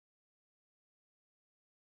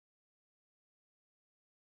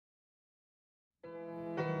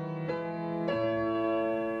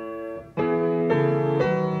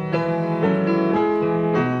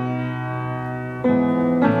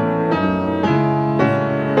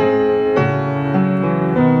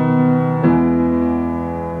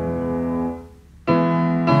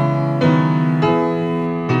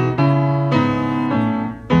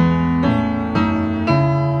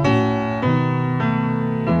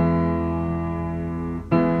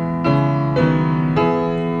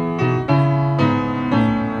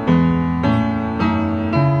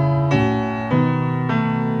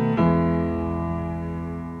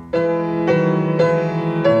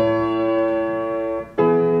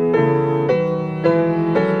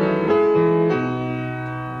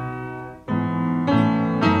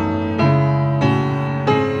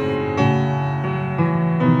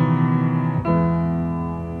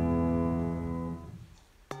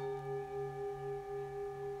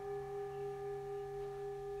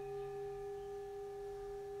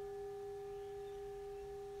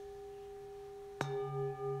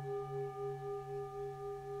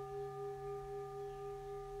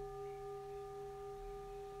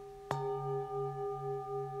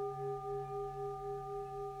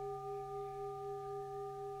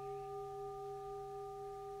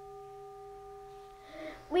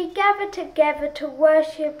We gather together to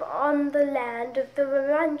worship on the land of the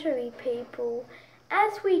Wurundjeri people.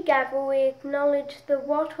 As we gather, we acknowledge the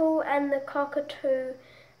wattle and the cockatoo,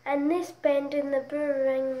 and this bend in the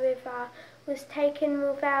Burrang River was taken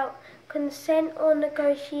without consent or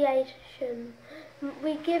negotiation.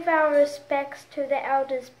 We give our respects to the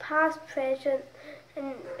elders past, present,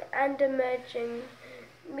 and emerging.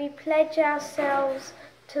 We pledge ourselves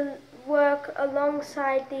to work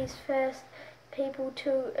alongside these first people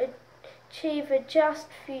to achieve a just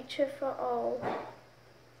future for all.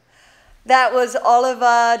 That was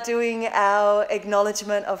Oliver doing our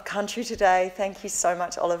acknowledgement of country today. Thank you so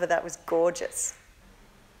much, Oliver. That was gorgeous.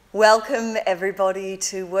 Welcome, everybody,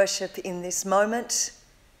 to worship in this moment,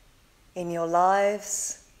 in your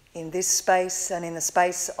lives, in this space, and in the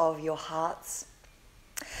space of your hearts.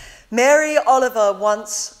 Mary Oliver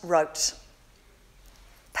once wrote,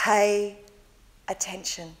 "Pay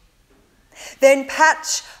attention. Then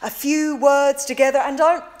patch a few words together and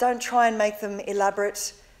don't try and make them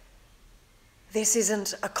elaborate. This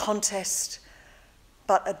isn't a contest,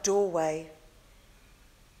 but a doorway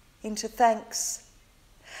into thanks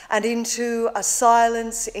and into a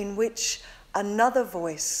silence in which another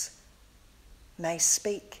voice may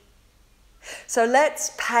speak. So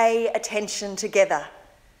let's pay attention together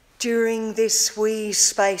during this wee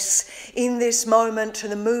space, in this moment, to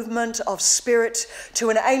the movement of spirit,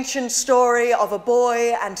 to an ancient story of a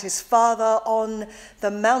boy and his father on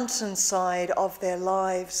the mountainside of their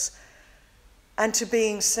lives, and to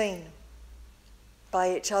being seen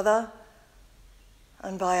by each other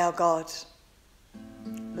and by our God.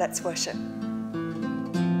 Let's worship.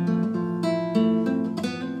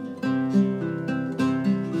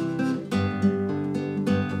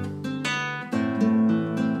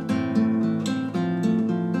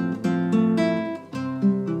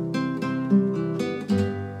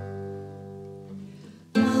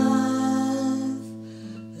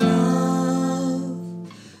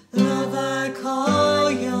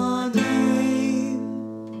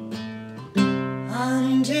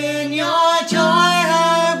 And in your joy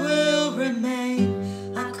I will remain.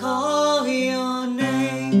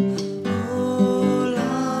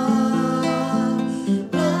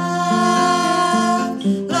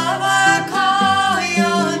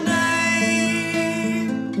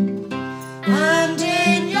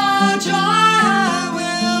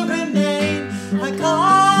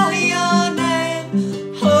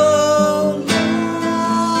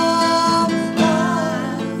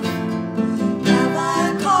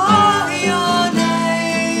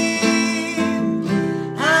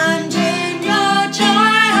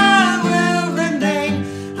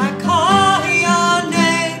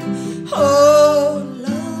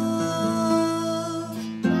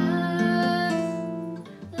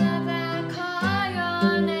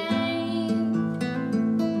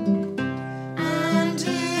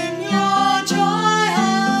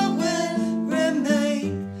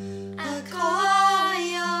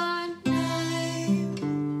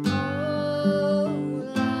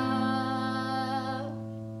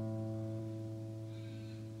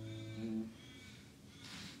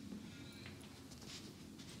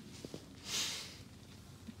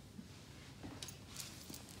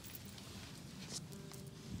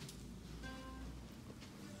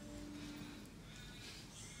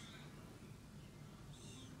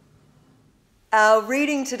 Our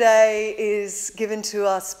reading today is given to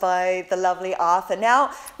us by the lovely Arthur.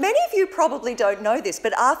 Now, many of you probably don't know this,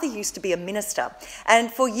 but Arthur used to be a minister. And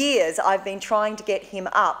for years, I've been trying to get him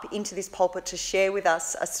up into this pulpit to share with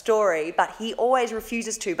us a story, but he always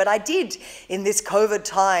refuses to. But I did, in this COVID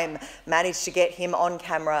time, manage to get him on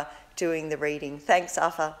camera doing the reading. Thanks,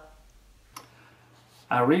 Arthur.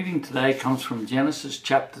 Our reading today comes from Genesis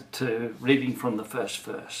chapter 2, reading from the first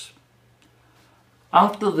verse.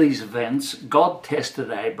 After these events, God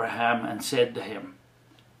tested Abraham and said to him,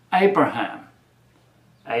 "Abraham."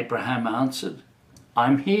 Abraham answered,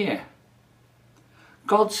 "I'm here."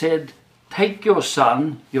 God said, "Take your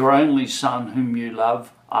son, your only son whom you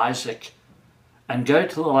love, Isaac, and go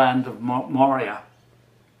to the land of Moriah.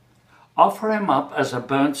 Offer him up as a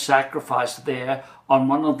burnt sacrifice there on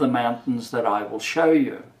one of the mountains that I will show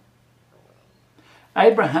you."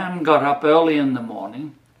 Abraham got up early in the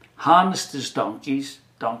morning, harnessed his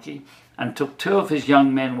donkey, and took 2 of his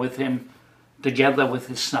young men with him, together with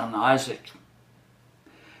his son Isaac.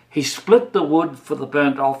 He split the wood for the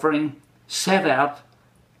burnt offering, set out,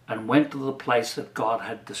 and went to the place that God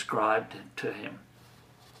had described to him.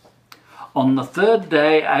 On the 3rd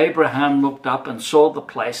day, Abraham looked up and saw the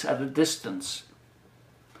place at a distance.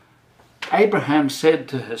 Abraham said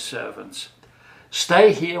to his servants,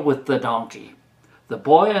 "Stay here with the donkey. The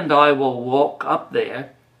boy and I will walk up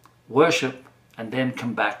there, worship, and then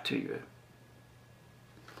come back to you."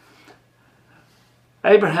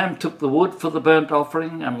 Abraham took the wood for the burnt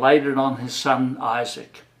offering and laid it on his son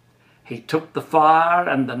Isaac. He took the fire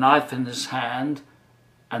and the knife in his hand,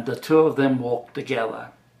 and the 2 of them walked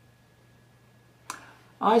together.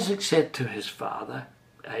 Isaac said to his father,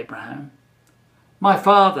 Abraham, "My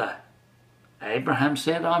father." Abraham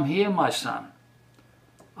said, "I'm here, my son."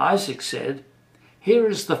 Isaac said, "Here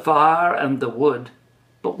is the fire and the wood,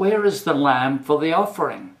 but where is the lamb for the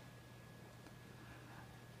offering?"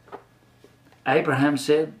 Abraham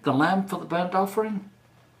said, "The lamb for the burnt offering?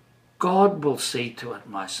 God will see to it,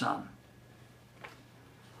 my son."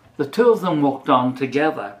 The 2 of them walked on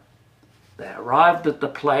together. They arrived at the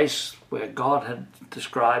place where God had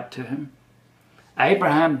described to him.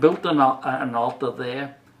 Abraham built an altar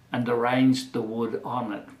there and arranged the wood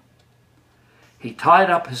on it. He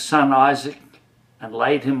tied up his son Isaac and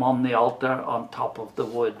laid him on the altar on top of the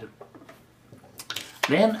wood.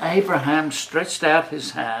 Then Abraham stretched out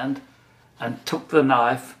his hand and took the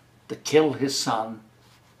knife to kill his son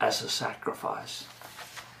as a sacrifice.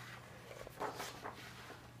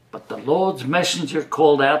 But the Lord's messenger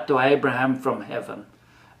called out to Abraham from heaven,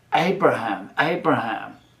 "Abraham,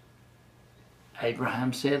 Abraham."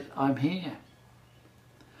 Abraham said, "I'm here."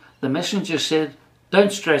 The messenger said,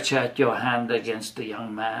 "Don't stretch out your hand against the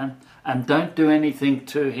young man, and don't do anything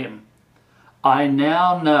to him. I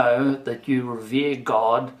now know that you revere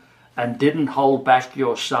God and didn't hold back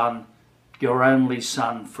your son, your only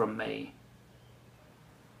son, from me."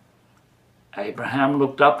 Abraham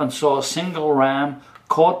looked up and saw a single ram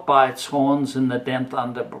caught by its horns in the dense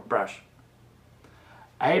underbrush.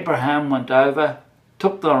 Abraham went over,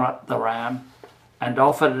 took the ram, and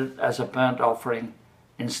offered it as a burnt offering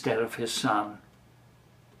instead of his son.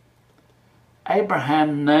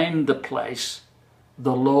 Abraham named the place,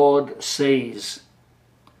 "The Lord Sees."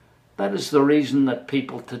 That is the reason that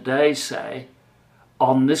people today say,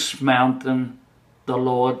 "On this mountain the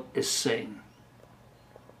Lord is seen."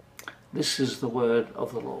 This is the word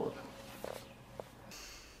of the Lord.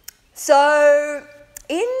 So,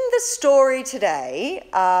 in the story today,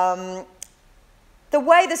 the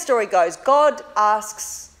way the story goes, God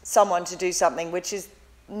asks someone to do something which is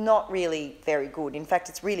not really very good. In fact,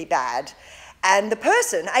 it's really bad. And the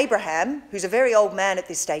person, Abraham, who's a very old man at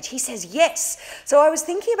this stage, he says yes. So I was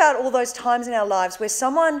thinking about all those times in our lives where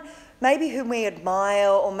someone, maybe whom we admire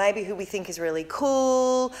or maybe who we think is really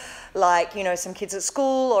cool, like, you know, some kids at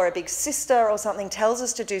school or a big sister or something tells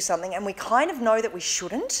us to do something and we kind of know that we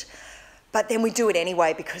shouldn't, but then we do it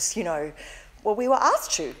anyway because, you know, well, we were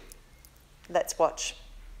asked to. Let's watch.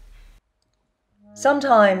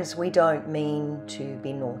 Sometimes we don't mean to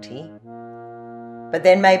be naughty, but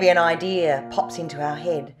then maybe an idea pops into our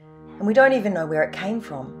head and we don't even know where it came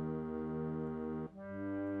from.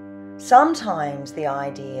 Sometimes the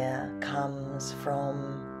idea comes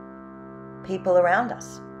from people around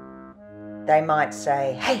us. They might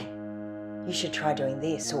say, "Hey, you should try doing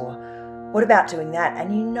this," or "What about doing that?"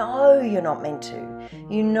 And you know you're not meant to.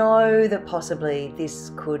 You know that possibly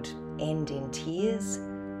this could end in tears,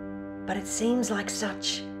 but it seems like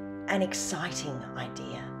such an exciting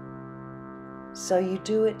idea. So you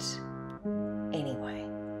do it anyway.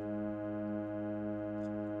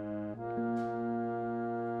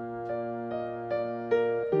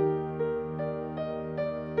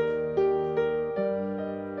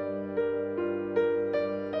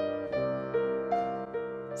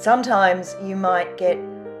 Sometimes you might get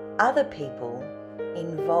other people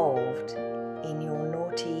involved in your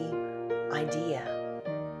naughty idea,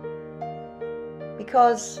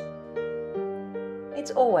 because it's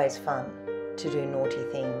always fun to do naughty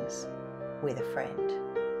things with a friend.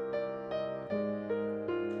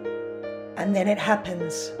 And then it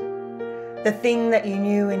happens. The thing that you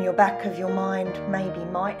knew in your back of your mind maybe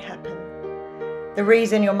might happen. The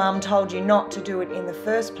reason your mum told you not to do it in the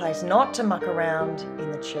first place, not to muck around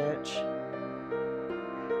in the church.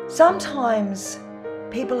 Sometimes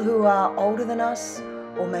people who are older than us,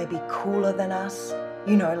 or maybe cooler than us,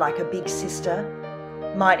 you know, like a big sister,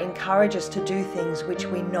 might encourage us to do things which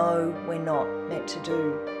we know we're not meant to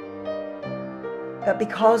do. But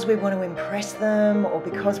because we want to impress them, or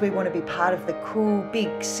because we want to be part of the cool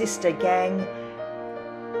big sister gang,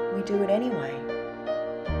 we do it anyway.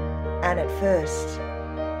 And at first,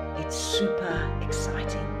 it's super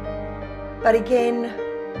exciting. But again,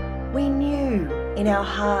 we knew in our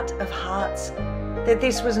heart of hearts that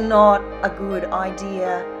this was not a good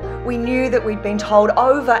idea. We knew that we'd been told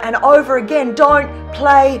over and over again, don't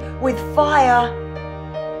play with fire.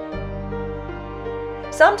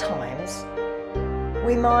 Sometimes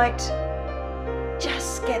we might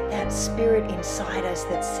just get that spirit inside us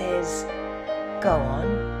that says, go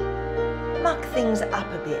on, muck things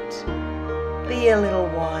up a bit, be a little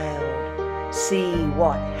wild, see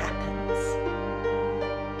what happens.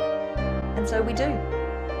 And so we do.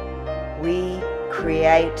 We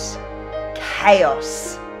create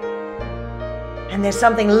chaos. And there's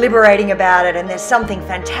something liberating about it, and there's something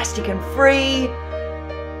fantastic and free.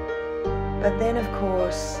 But then, of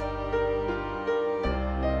course,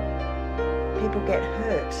 people get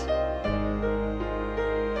hurt.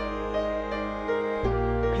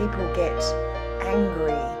 People get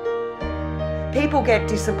angry. People get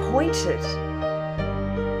disappointed.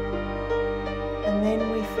 And then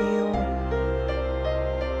we feel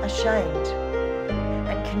ashamed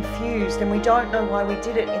and confused, and we don't know why we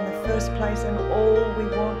did it in the first place, and all we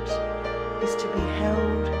want is to be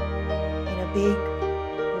held in a big,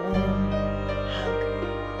 warm hug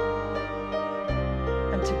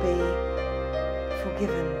and to be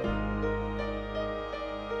forgiven.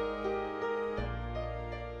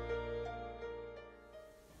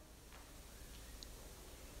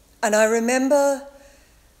 And I remember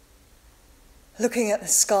looking at the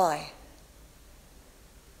sky.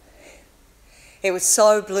 It was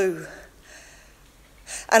so blue.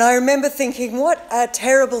 And I remember thinking, what a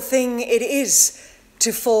terrible thing it is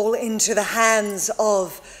to fall into the hands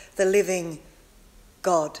of the living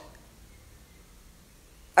God.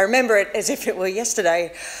 I remember it as if it were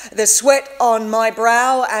yesterday. The sweat on my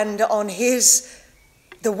brow and on his,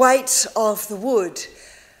 the weight of the wood,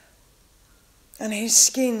 and his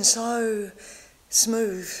skin so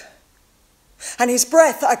smooth. And his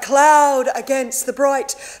breath, a cloud against the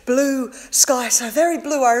bright blue sky, so very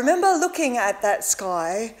blue. I remember looking at that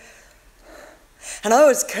sky, and I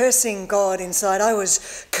was cursing God inside. I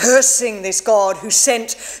was cursing this God who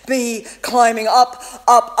sent me climbing up,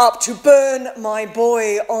 up, up to burn my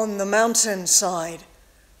boy on the mountainside.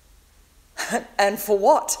 And for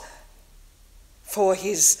what? For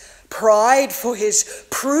his pride, for his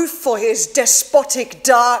proof, for his despotic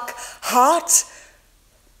dark heart.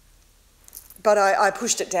 But I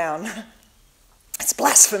pushed it down. It's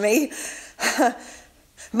blasphemy.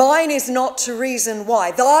 Mine is not to reason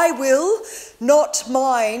why. Thy will, not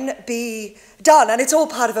mine, be done. And it's all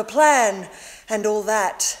part of a plan and all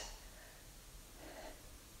that.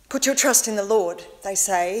 Put your trust in the Lord, they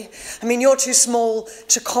say. I mean, you're too small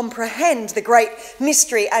to comprehend the great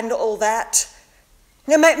mystery and all that.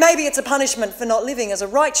 Now, maybe it's a punishment for not living as a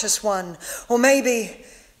righteous one, or maybe...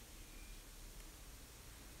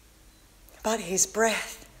 But his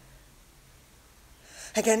breath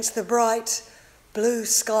against the bright blue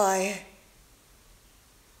sky,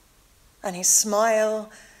 and his smile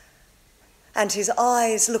and his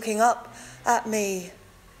eyes looking up at me.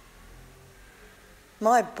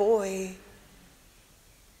 My boy,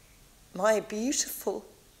 my beautiful,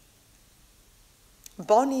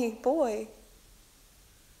 bonny boy.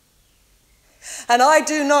 And I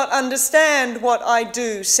do not understand what I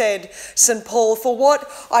do, said St. Paul. For what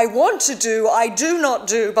I want to do, I do not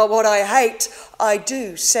do, but what I hate, I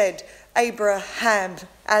do, said Abraham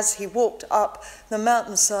as he walked up the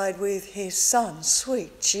mountainside with his son.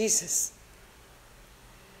 Sweet Jesus.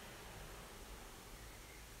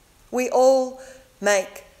 We all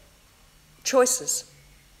make choices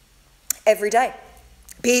every day.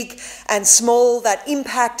 Big and small, that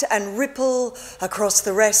impact and ripple across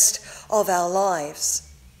the rest of our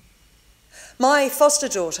lives. My foster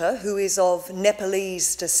daughter, who is of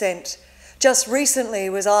Nepalese descent, just recently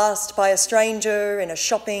was asked by a stranger in a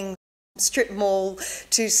shopping strip mall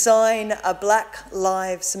to sign a Black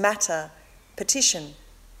Lives Matter petition.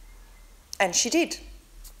 And she did.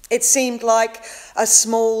 It seemed like a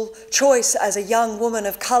small choice as a young woman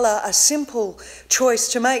of colour, a simple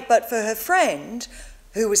choice to make, but for her friend,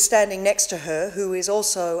 who was standing next to her, who is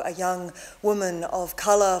also a young woman of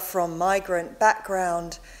colour from migrant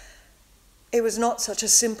background, it was not such a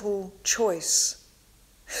simple choice.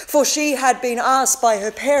 For she had been asked by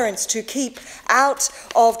her parents to keep out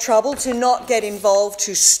of trouble, to not get involved,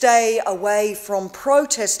 to stay away from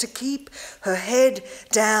protest, to keep her head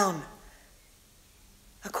down.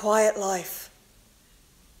 A quiet life,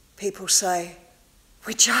 people say.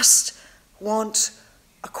 We just want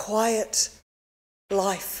a quiet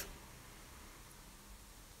life.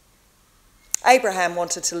 Abraham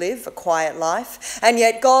wanted to live a quiet life, and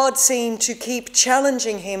yet God seemed to keep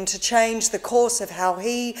challenging him to change the course of how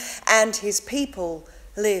he and his people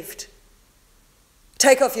lived.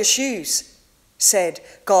 Take off your shoes, said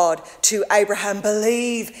God to Abraham.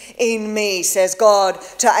 Believe in me, says God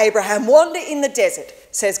to Abraham. Wander in the desert,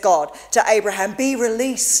 says God to Abraham. Be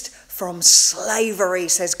released from slavery,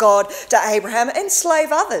 says God to Abraham.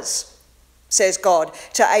 Enslave others, says God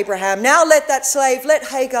to Abraham. Now let that slave, let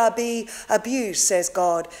Hagar be abused, says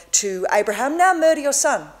God to Abraham. Now murder your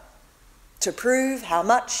son to prove how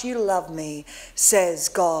much you love me, says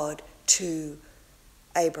God to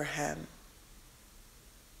Abraham.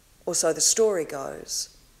 Or so the story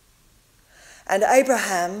goes. And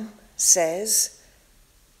Abraham says,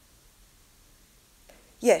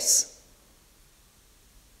 yes.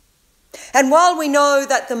 And while we know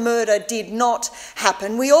that the murder did not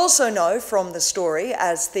happen, we also know from the story,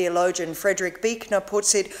 as theologian Frederick Buechner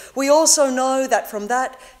puts it, we also know that from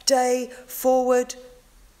that day forward,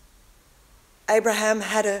 Abraham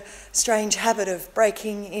had a strange habit of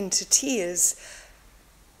breaking into tears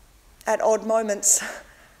at odd moments,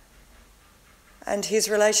 and his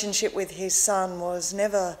relationship with his son was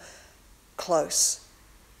never close.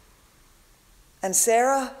 And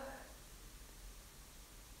Sarah,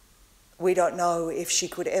 we don't know if she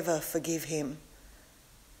could ever forgive him.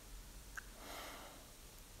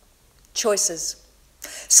 Choices.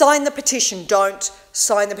 Sign the petition, don't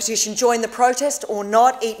sign the petition. Join the protest or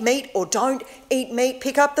not. Eat meat or don't eat meat.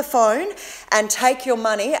 Pick up the phone and take your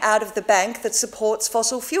money out of the bank that supports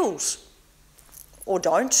fossil fuels. Or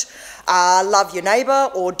don't. Love your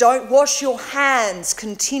neighbour or don't. Wash your hands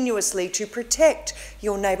continuously to protect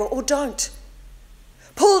your neighbour or don't.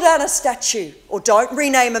 Pull down a statue or don't.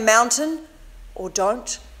 Rename a mountain or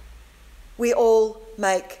don't. We all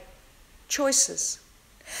make choices.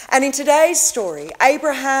 And in today's story,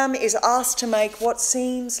 Abraham is asked to make what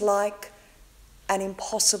seems like an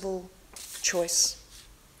impossible choice.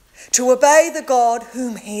 To obey the God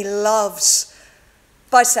whom he loves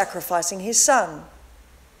by sacrificing his son,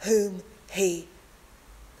 whom he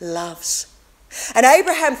loves. And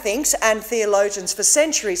Abraham thinks, and theologians for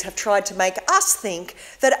centuries have tried to make us think,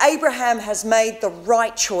 that Abraham has made the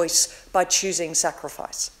right choice by choosing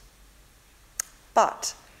sacrifice.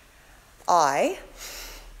 But I,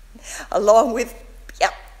 along with,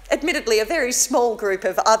 admittedly, a very small group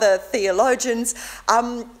of other theologians,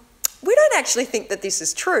 we don't actually think that this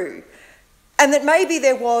is true, and that maybe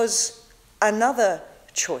there was another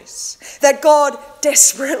choice that God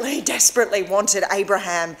desperately, desperately wanted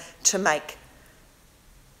Abraham to make.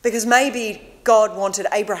 Because maybe God wanted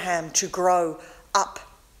Abraham to grow up.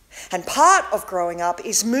 And part of growing up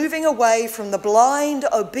is moving away from the blind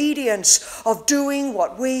obedience of doing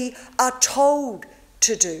what we are told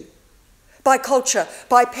to do. By culture,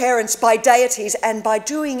 by parents, by deities, and by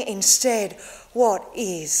doing instead what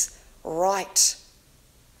is right.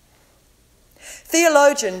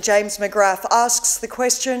 Theologian James McGrath asks the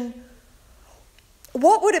question,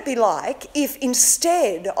 what would it be like if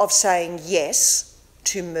instead of saying yes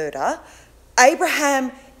to murder,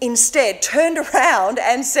 Abraham instead turned around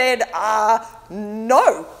and said,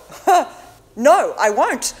 no, no, I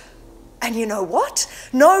won't. And you know what?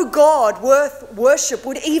 No God worth worship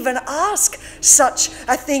would even ask such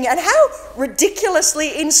a thing. And how ridiculously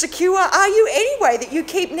insecure are you anyway that you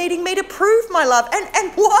keep needing me to prove my love?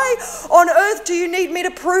 And why on earth do you need me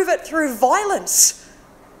to prove it through violence?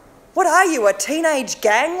 What are you, a teenage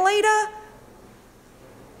gang leader?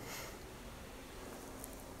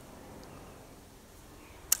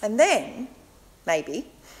 And then, maybe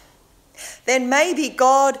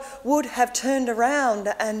God would have turned around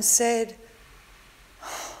and said,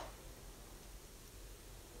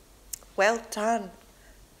 well done,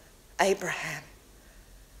 Abraham.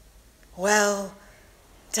 Well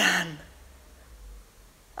done.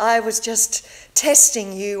 I was just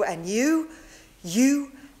testing you, and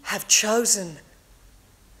you have chosen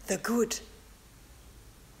the good.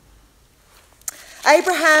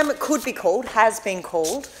 Abraham could be called, has been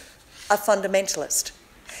called, a fundamentalist,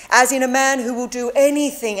 as in a man who will do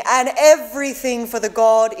anything and everything for the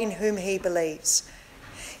God in whom he believes.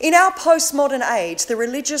 In our postmodern age, the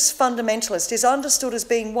religious fundamentalist is understood as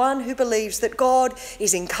being one who believes that God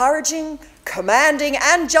is encouraging, commanding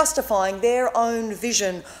and justifying their own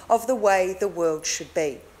vision of the way the world should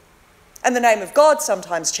be. And the name of God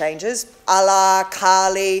sometimes changes: Allah,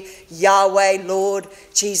 Kali, Yahweh, Lord,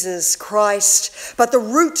 Jesus Christ. But the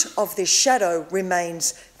root of this shadow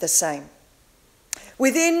remains the same.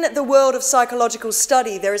 Within the world of psychological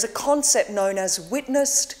study, there is a concept known as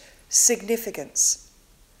witnessed significance.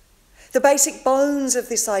 The basic bones of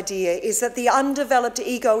this idea is that the undeveloped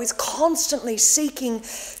ego is constantly seeking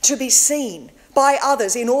to be seen by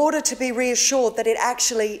others in order to be reassured that it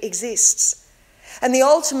actually exists. And the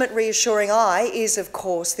ultimate reassuring eye is, of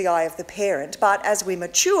course, the eye of the parent. But as we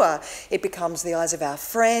mature, it becomes the eyes of our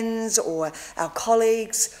friends or our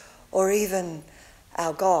colleagues or even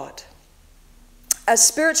our God. As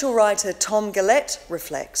spiritual writer Tom Gillette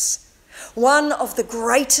reflects, one of the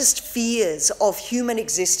greatest fears of human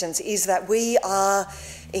existence is that we are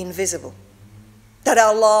invisible, that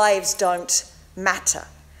our lives don't matter.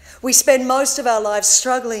 We spend most of our lives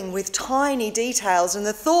struggling with tiny details, and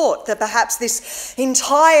the thought that perhaps this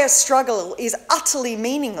entire struggle is utterly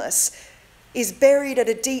meaningless is buried at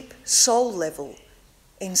a deep soul level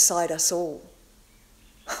inside us all.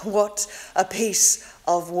 What a piece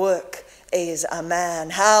of work is a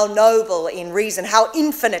man, how noble in reason, how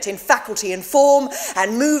infinite in faculty and form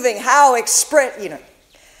and moving, how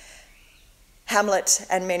Hamlet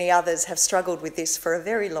and many others have struggled with this for a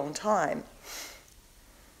very long time.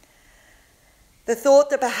 The thought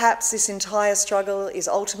that perhaps this entire struggle is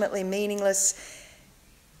ultimately meaningless,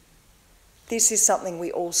 this is something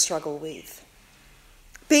we all struggle with.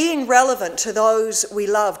 Being relevant to those we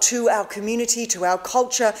love, to our community, to our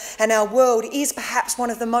culture and our world is perhaps one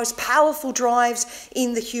of the most powerful drives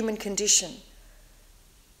in the human condition.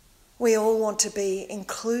 We all want to be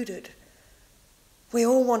included. We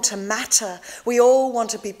all want to matter. We all want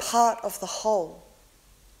to be part of the whole.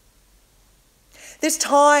 This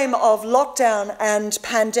time of lockdown and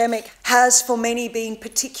pandemic has for many been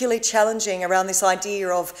particularly challenging around this idea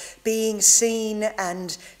of being seen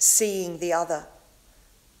and seeing the other,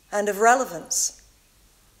 and of relevance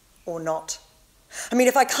or not. I mean,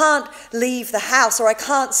 if I can't leave the house, or I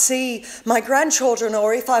can't see my grandchildren,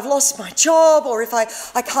 or if I've lost my job, or if I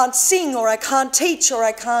can't sing, or I can't teach, or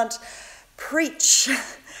I can't preach,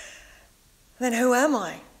 then who am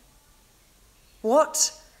I?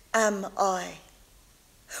 What am I?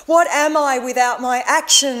 What am I without my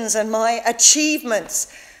actions and my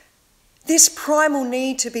achievements? This primal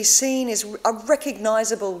need to be seen is a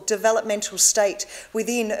recognisable developmental state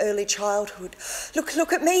within early childhood.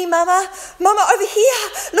 Look at me, Mama. Mama, over here.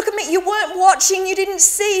 Look at me. You weren't watching. You didn't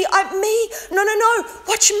see. Me. No.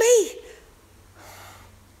 Watch me.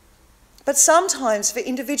 But sometimes for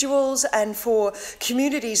individuals and for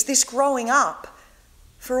communities, this growing up,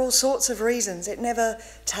 for all sorts of reasons, it never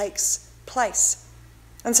takes place.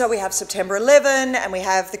 And so we have September 11, and we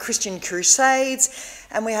have the Christian Crusades,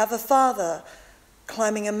 and we have a father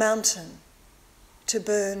climbing a mountain to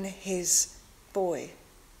burn his boy.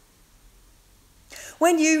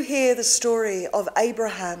 When you hear the story of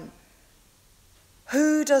Abraham,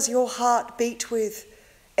 who does your heart beat with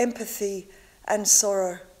empathy and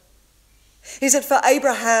sorrow? Is it for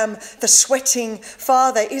Abraham, the sweating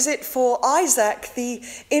father? Is it for Isaac, the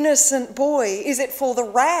innocent boy? Is it for the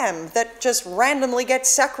ram that just randomly gets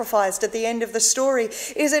sacrificed at the end of the story?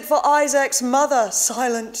 Is it for Isaac's mother,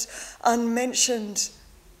 silent, unmentioned?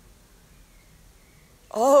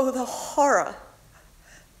 Oh, the horror.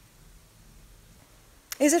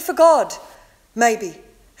 Is it for God, maybe,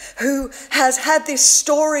 who has had this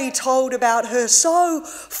story told about her so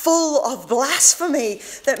full of blasphemy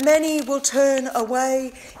that many will turn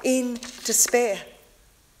away in despair?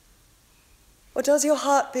 Or does your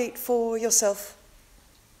heart beat for yourself?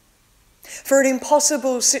 For an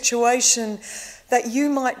impossible situation that you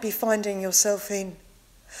might be finding yourself in?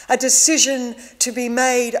 A decision to be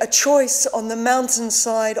made, a choice on the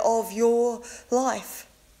mountainside of your life?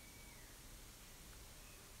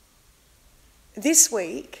 This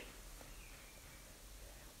week,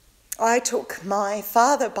 I took my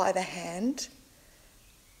father by the hand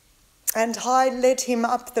and I led him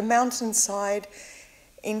up the mountainside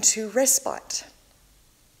into respite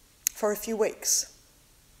for a few weeks.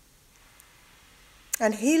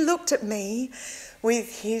 And he looked at me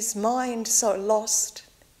with his mind so lost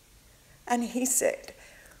And he said,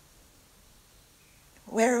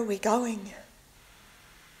 "Where are we going?"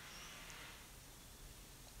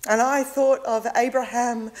 And I thought of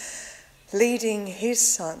Abraham leading his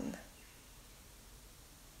son.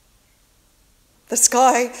 The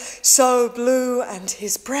sky so blue and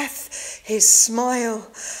his breath, his smile.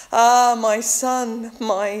 Ah, my son,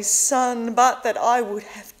 but that I would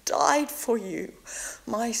have died for you.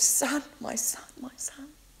 My son, my son, my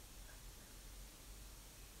son.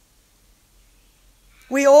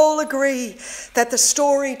 We all agree that the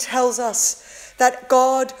story tells us that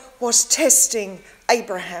God was testing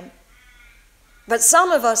Abraham. But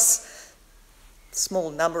some of us,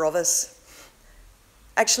 small number of us,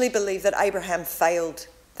 actually believe that Abraham failed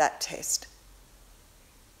that test.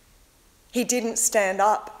 He didn't stand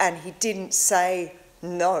up and he didn't say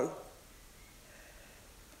no.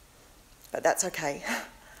 But that's okay.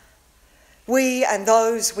 We and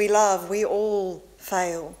those we love, we all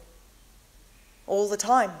fail. All the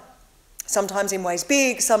time. Sometimes in ways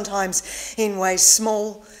big, sometimes in ways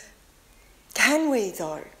small. Can we,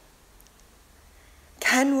 though?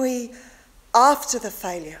 Can we, after the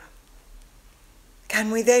failure,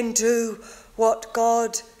 can we then do what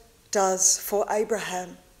God does for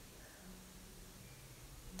Abraham?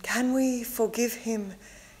 Can we forgive him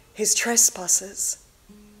his trespasses?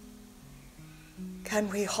 Can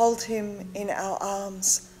we hold him in our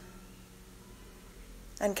arms?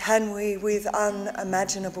 And can we, with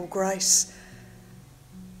unimaginable grace,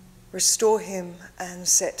 restore him and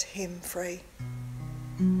set him free?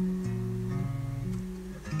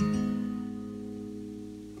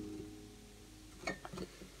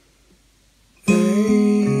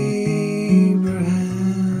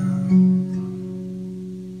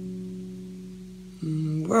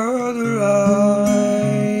 Abraham, were the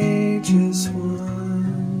righteous one,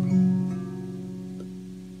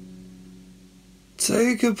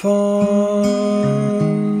 take upon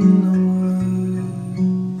the wood,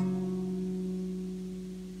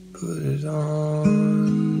 put it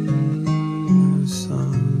on your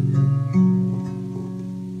son.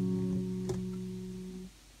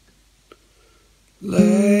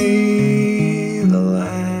 Lay the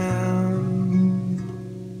lamb,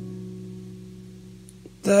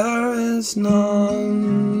 there is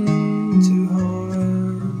none to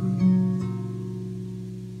harm.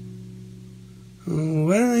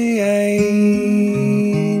 When the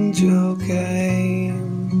angel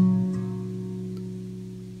came,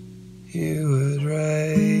 you would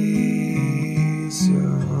raise your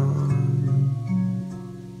arm.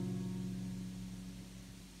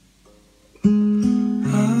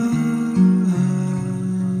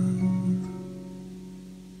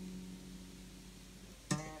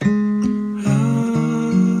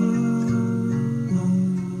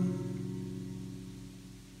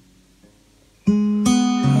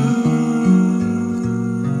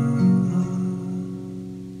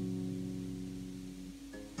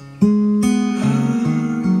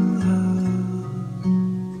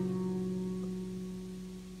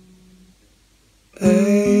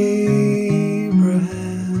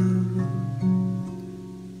 Abraham,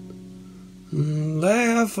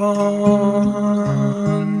 lay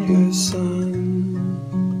upon your son,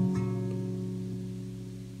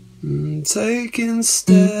 take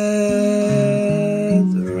instead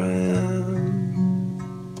the ram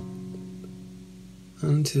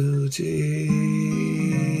until Jesus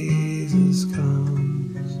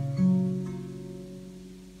comes.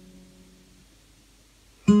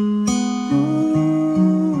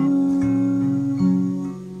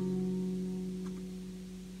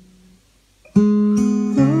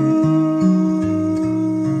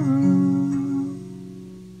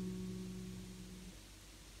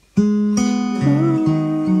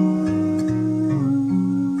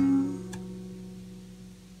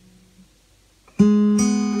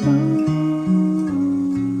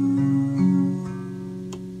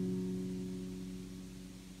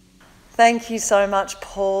 Thank you so much,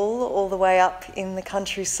 Paul, all the way up in the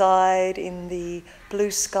countryside, in the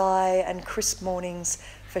blue sky and crisp mornings,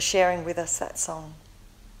 for sharing with us that song.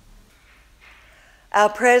 Our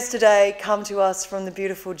prayers today come to us from the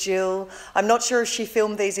beautiful Jill. I'm not sure if she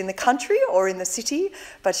filmed these in the country or in the city,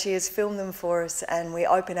 but she has filmed them for us, and we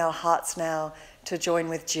open our hearts now to join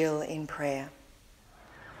with Jill in prayer.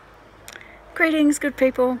 Greetings, good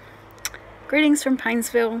people. Greetings from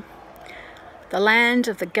Painesville, the land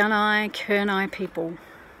of the Gunai-Kurnai people.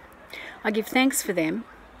 I give thanks for them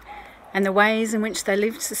and the ways in which they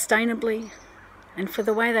lived sustainably, and for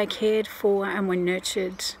the way they cared for and were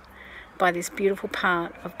nurtured by this beautiful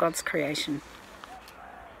part of God's creation.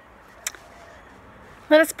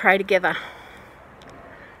 Let us pray together.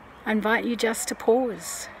 I invite you just to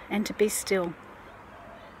pause and to be still.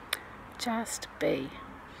 Just be.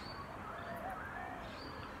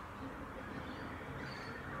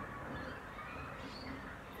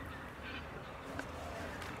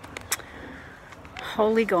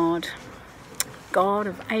 Holy God, God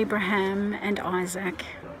of Abraham and Isaac,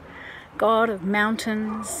 God of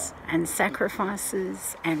mountains and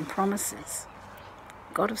sacrifices and promises,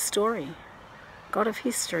 God of story, God of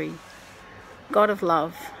history, God of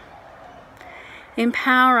love,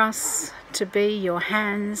 empower us to be your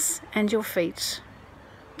hands and your feet,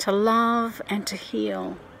 to love and to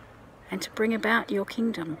heal, and to bring about your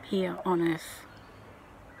kingdom here on earth.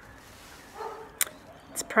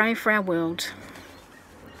 Let's pray for our world.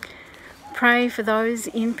 Pray for those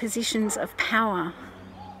in positions of power,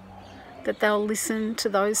 that they'll listen to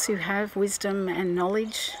those who have wisdom and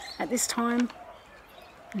knowledge at this time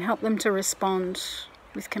and help them to respond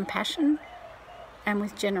with compassion and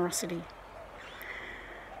with generosity.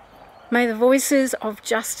 May the voices of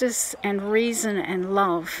justice and reason and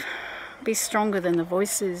love be stronger than the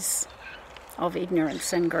voices of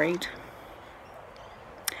ignorance and greed.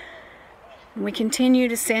 And we continue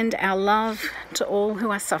to send our love to all who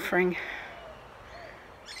are suffering,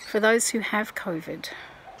 for those who have COVID,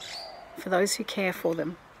 for those who care for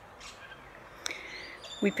them.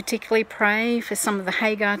 We particularly pray for some of the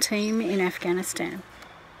Hagar team in Afghanistan.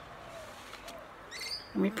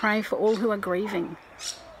 And we pray for all who are grieving,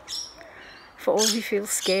 for all who feel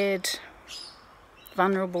scared,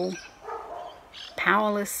 vulnerable,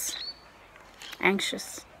 powerless,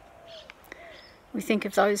 anxious. We think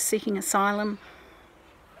of those seeking asylum.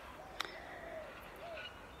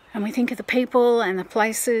 And we think of the people and the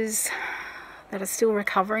places that are still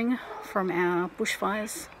recovering from our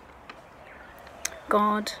bushfires.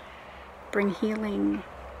 God, bring healing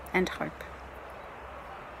and hope.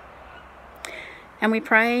 And we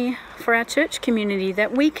pray for our church community,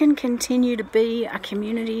 that we can continue to be a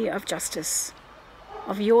community of justice,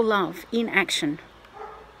 of your love in action.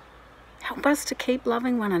 Help us to keep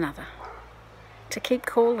loving one another, to keep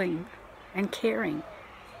calling and caring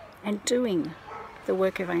and doing the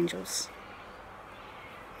work of angels.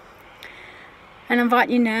 And I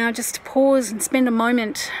invite you now just to pause and spend a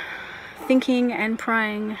moment thinking and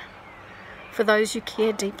praying for those you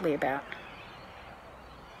care deeply about.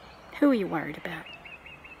 Who are you worried about?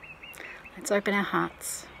 Let's open our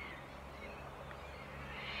hearts.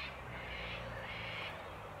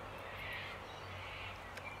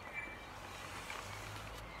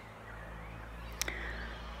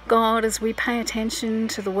 God, as we pay attention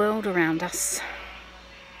to the world around us,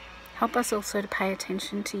 help us also to pay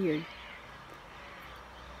attention to you.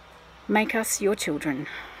 Make us your children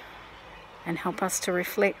and help us to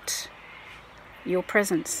reflect your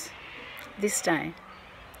presence this day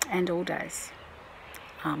and all days.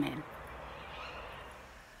 Amen.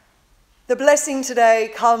 The blessing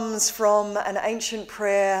today comes from an ancient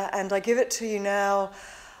prayer, and I give it to you now.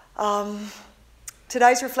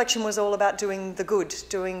 Today's reflection was all about doing the good,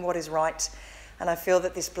 doing what is right, and I feel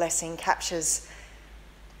that this blessing captures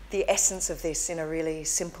the essence of this in a really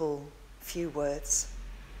simple few words.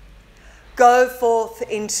 Go forth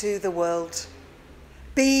into the world.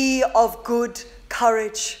 Be of good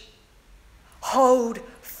courage. Hold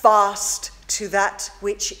fast to that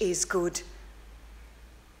which is good.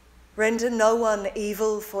 Render no one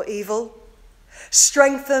evil for evil.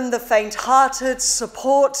 Strengthen the faint-hearted,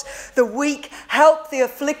 support the weak, help the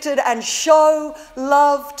afflicted, and show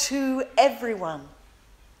love to everyone.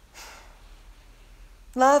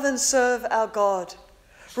 Love and serve our God,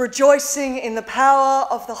 rejoicing in the power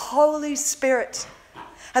of the Holy Spirit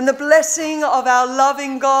and the blessing of our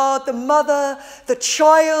loving God, the Mother, the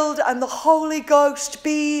Child, and the Holy Ghost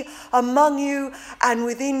be among you and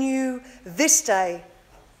within you this day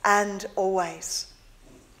and always.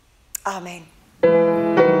 Amen.